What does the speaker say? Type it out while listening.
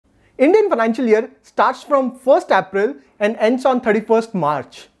Indian financial year starts from 1st April and ends on 31st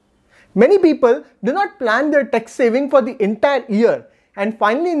March. Many people do not plan their tax saving for the entire year, and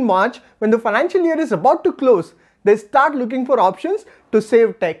finally in March, when the financial year is about to close, they start looking for options to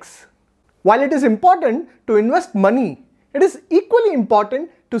save tax. While it is important to invest money, it is equally important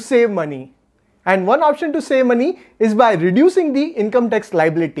to save money. And one option to save money is by reducing the income tax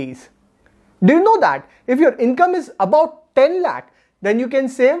liabilities. Do you know that if your income is about 10 lakh, then you can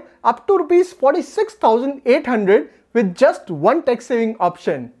save up to rupees 46,800 with just one tax saving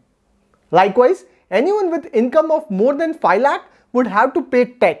option. Likewise, anyone with income of more than 5 lakh would have to pay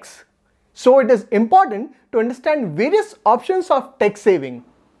tax. So it is important to understand various options of tax saving.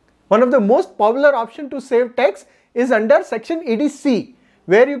 One of the most popular options to save tax is under section 80C,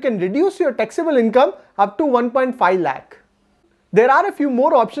 where you can reduce your taxable income up to 1.5 lakh. There are a few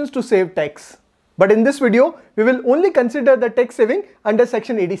more options to save tax. But in this video, we will only consider the tax saving under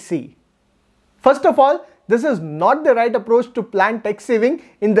section 80C. First of all, this is not the right approach to plan tax saving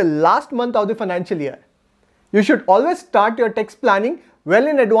in the last month of the financial year. You should always start your tax planning well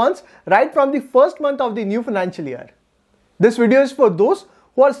in advance, right from the first month of the new financial year. This video is for those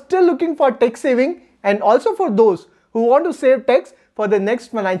who are still looking for tax saving and also for those who want to save tax for the next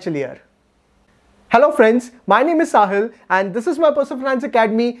financial year. Hello friends, my name is Sahil and this is my Personal Finance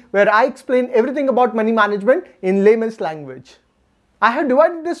Academy, where I explain everything about money management in layman's language. I have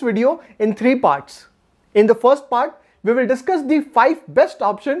divided this video in 3 parts. In the first part, we will discuss the 5 best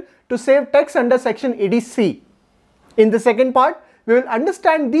options to save tax under section 80C. In the second part, we will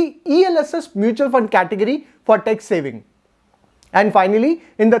understand the ELSS mutual fund category for tax saving. And finally,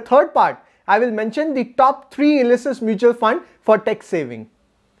 in the third part, I will mention the top 3 ELSS mutual fund for tax saving.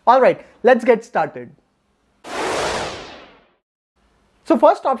 Alright, let's get started. So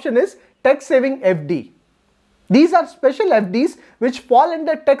first option is tax saving FD. These are special FDs which fall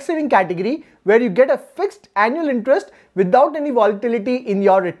under tax saving category, where you get a fixed annual interest without any volatility in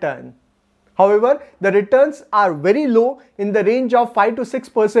your return. However, the returns are very low, in the range of 5 to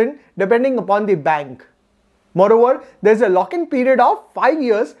 6% depending upon the bank. Moreover, there is a lock-in period of 5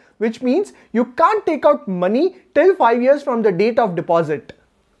 years, which means you can't take out money till 5 years from the date of deposit.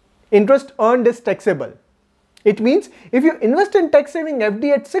 Interest earned is taxable. It means if you invest in tax saving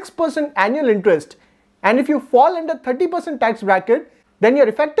FD at 6% annual interest, and if you fall under 30% tax bracket, then your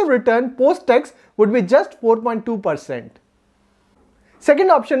effective return post-tax would be just 4.2%.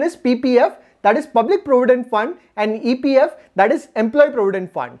 Second option is PPF, that is Public Provident Fund, and EPF, that is Employee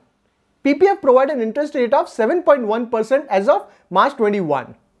Provident Fund. PPF provides an interest rate of 7.1% as of March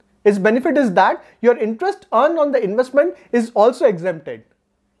 21. Its benefit is that your interest earned on the investment is also exempted.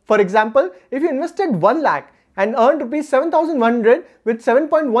 For example, if you invested 1 lakh and earned rupees 7,100 with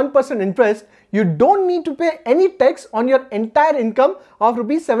 7.1% interest, you don't need to pay any tax on your entire income of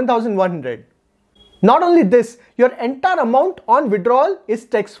rupees 7,100. Not only this, your entire amount on withdrawal is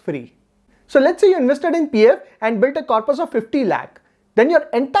tax-free. So let's say you invested in PF and built a corpus of 50 lakh. Then your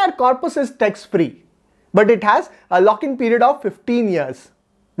entire corpus is tax-free. But it has a lock-in period of 15 years.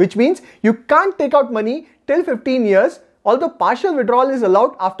 Which means you can't take out money till 15 years, although partial withdrawal is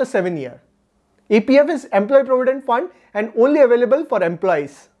allowed after 7 years. EPF is Employee Provident Fund and only available for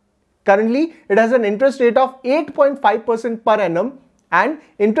employees. Currently, it has an interest rate of 8.5% per annum, and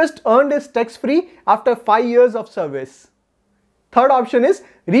interest earned is tax-free after 5 years of service. Third option is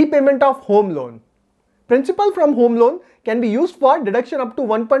repayment of home loan. Principal from home loan can be used for deduction up to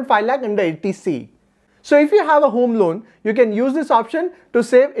 1.5 lakh under 80C. So if you have a home loan, you can use this option to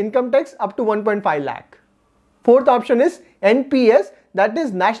save income tax up to 1.5 lakh. Fourth option is NPS, that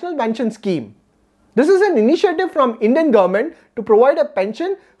is National Pension Scheme. This is an initiative from Indian government to provide a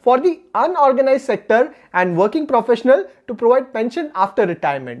pension for the unorganized sector and working professional to provide pension after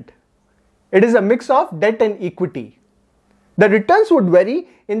retirement. It is a mix of debt and equity. The returns would vary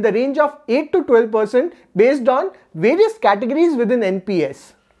in the range of 8 to 12% based on various categories within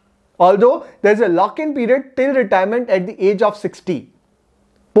NPS. Although there is a lock-in period till retirement at the age of 60.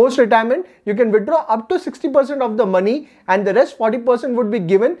 Post-retirement, you can withdraw up to 60% of the money, and the rest 40% would be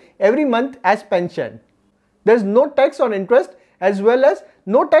given every month as pension. There is no tax on interest, as well as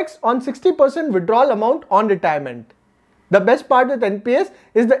no tax on 60% withdrawal amount on retirement. The best part with NPS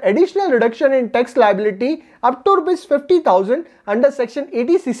is the additional reduction in tax liability up to Rs 50,000 under section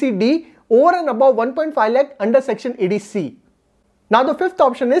 80CCD over and above 1.5 lakh under section 80C. Now the fifth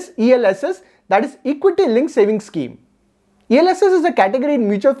option is ELSS, that is Equity Linked Savings Scheme. ELSS is a category in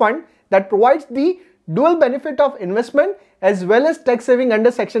mutual fund that provides the dual benefit of investment as well as tax saving under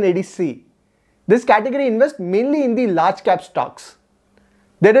section 80C. This category invests mainly in the large cap stocks.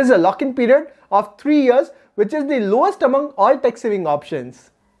 There is a lock-in period of 3 years, which is the lowest among all tax saving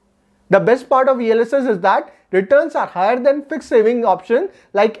options. The best part of ELSS is that returns are higher than fixed saving option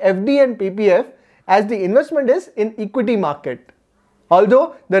like FD and PPF, as the investment is in equity market,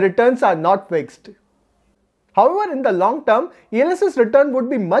 although the returns are not fixed. However, in the long term, ELSS return would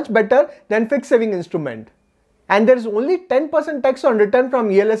be much better than fixed saving instrument. And there is only 10% tax on return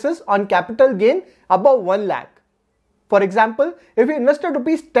from ELSS on capital gain above 1 lakh. For example, if you invested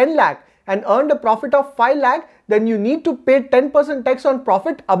rupees 10 lakh and earned a profit of 5 lakh, then you need to pay 10% tax on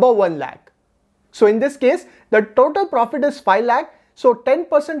profit above 1 lakh. So in this case, the total profit is 5 lakh, so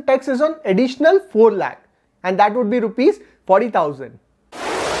 10% tax is on additional 4 lakh, and that would be rupees 40,000.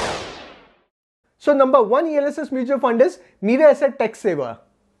 So number 1 ELSS mutual fund is Mirae Asset Tax Saver.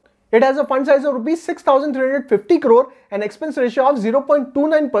 It has a fund size of rupees 6,350 crore and expense ratio of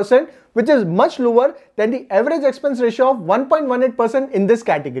 0.29%, which is much lower than the average expense ratio of 1.18% in this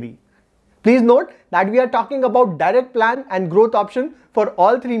category. Please note that we are talking about direct plan and growth option for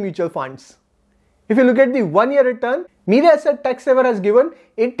all 3 mutual funds. If you look at the 1-year return, Mirae Asset Tax Saver has given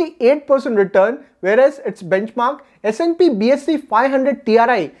 88% return, whereas its benchmark S&P BSE 500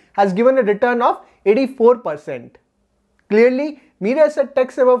 TRI has given a return of 84%. Clearly, Mirae Asset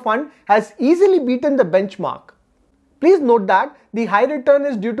Tax Saver fund has easily beaten the benchmark. Please note that the high return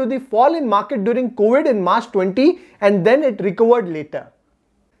is due to the fall in market during COVID in March 20 and then it recovered later.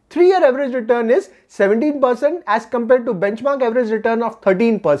 3-year average return is 17% as compared to benchmark average return of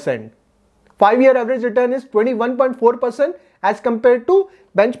 13%. 5-year average return is 21.4% as compared to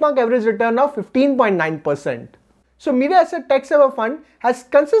benchmark average return of 15.9%. So Mirae Asset Tax Saver fund has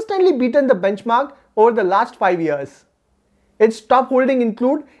consistently beaten the benchmark over the last 5 years. Its top holding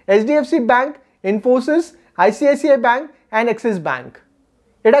include HDFC Bank, Infosys, ICICI Bank and Axis Bank.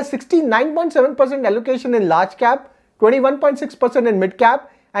 It has 69.7% allocation in large cap, 21.6% in mid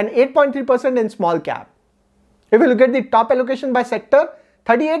cap and 8.3% in small cap. If you look at the top allocation by sector,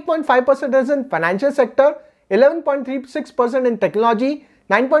 38.5% is in financial sector, 11.36% in technology,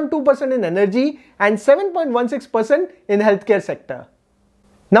 9.2% in energy and 7.16% in healthcare sector.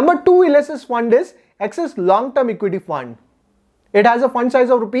 Number 2 ELSS fund is Axis Long Term Equity Fund. It has a fund size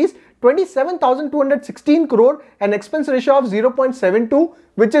of rupees 27,216 crore and expense ratio of 0.72,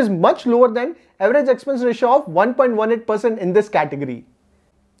 which is much lower than average expense ratio of 1.18% in this category.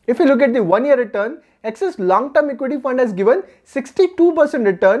 If you look at the 1-year return, Axis Long Term Equity Fund has given 62%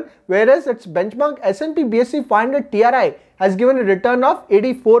 return, whereas its benchmark S&P BSE 500 TRI has given a return of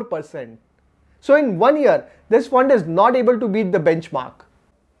 84%. So in 1 year, this fund is not able to beat the benchmark.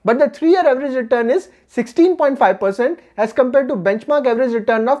 But the 3-year average return is 16.5% as compared to benchmark average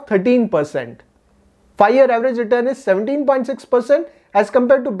return of 13%. 5-year average return is 17.6% as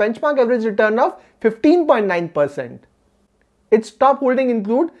compared to benchmark average return of 15.9%. Its top holding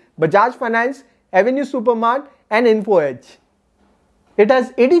include Bajaj Finance, Avenue Supermart and Info Edge. It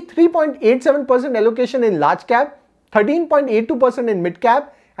has 83.87% allocation in large cap, 13.82% in mid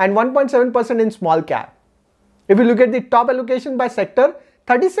cap and 1.7% in small cap. If you look at the top allocation by sector,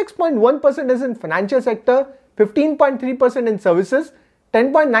 36.1% is in financial sector, 15.3% in services,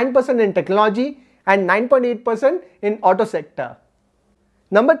 10.9% in technology and 9.8% in auto sector.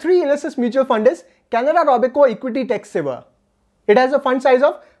 Number 3 ELSS mutual fund is Canara Robeco Equity Tax Saver. It has a fund size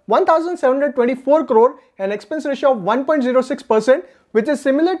of 1,724 crore and expense ratio of 1.06%, which is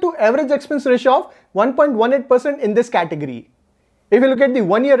similar to average expense ratio of 1.18% in this category. If you look at the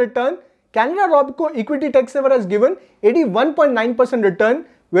 1-year return, Canara Robeco Equity Tax Saver has given 81.9% return,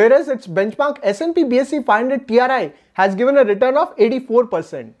 whereas its benchmark S&P BSE 500 TRI has given a return of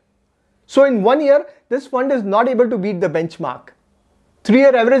 84%. So in 1 year, this fund is not able to beat the benchmark.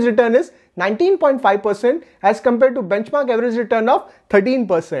 3-year average return is 19.5% as compared to benchmark average return of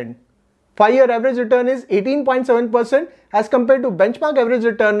 13%. 5-year average return is 18.7% as compared to benchmark average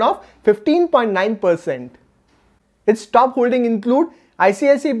return of 15.9%. Its top holding include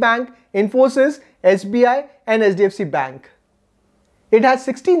ICICI Bank, Infosys, SBI and HDFC Bank. It has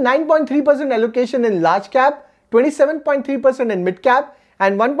 69.3% allocation in large cap, 27.3% in mid cap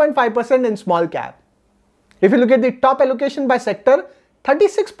and 1.5% in small cap. If you look at the top allocation by sector,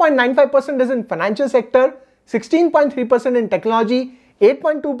 36.95% is in financial sector, 16.3% in technology,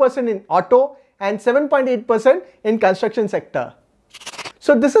 8.2% in auto and 7.8% in construction sector.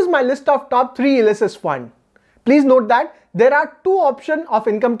 So this is my list of top 3 ELSS fund. Please note that there are 2 options of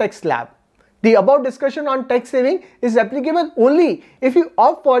income tax slab. The above discussion on tax saving is applicable only if you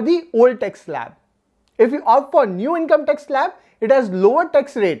opt for the old tax slab. If you opt for new income tax slab, it has lower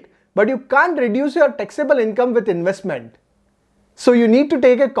tax rate, but you can't reduce your taxable income with investment. So you need to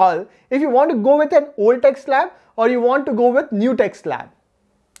take a call if you want to go with an old tax slab or you want to go with new tax slab.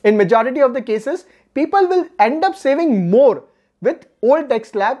 In majority of the cases, people will end up saving more with old tech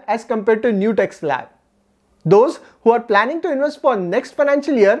slab as compared to new tech slab. Those who are planning to invest for next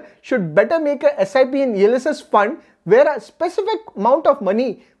financial year should better make a SIP in ELSS fund where a specific amount of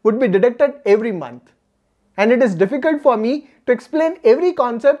money would be deducted every month. And it is difficult for me to explain every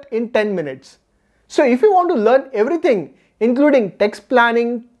concept in 10 minutes. So if you want to learn everything, including tax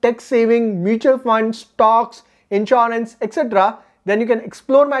planning, tax saving, mutual funds, stocks, insurance, etc., then you can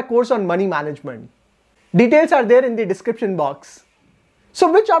explore my course on money management. Details are there in the description box.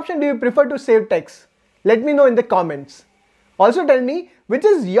 So which option do you prefer to save tax? Let me know in the comments. Also tell me which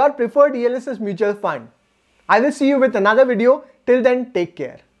is your preferred ELSS mutual fund. I will see you with another video. Till then, take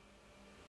care.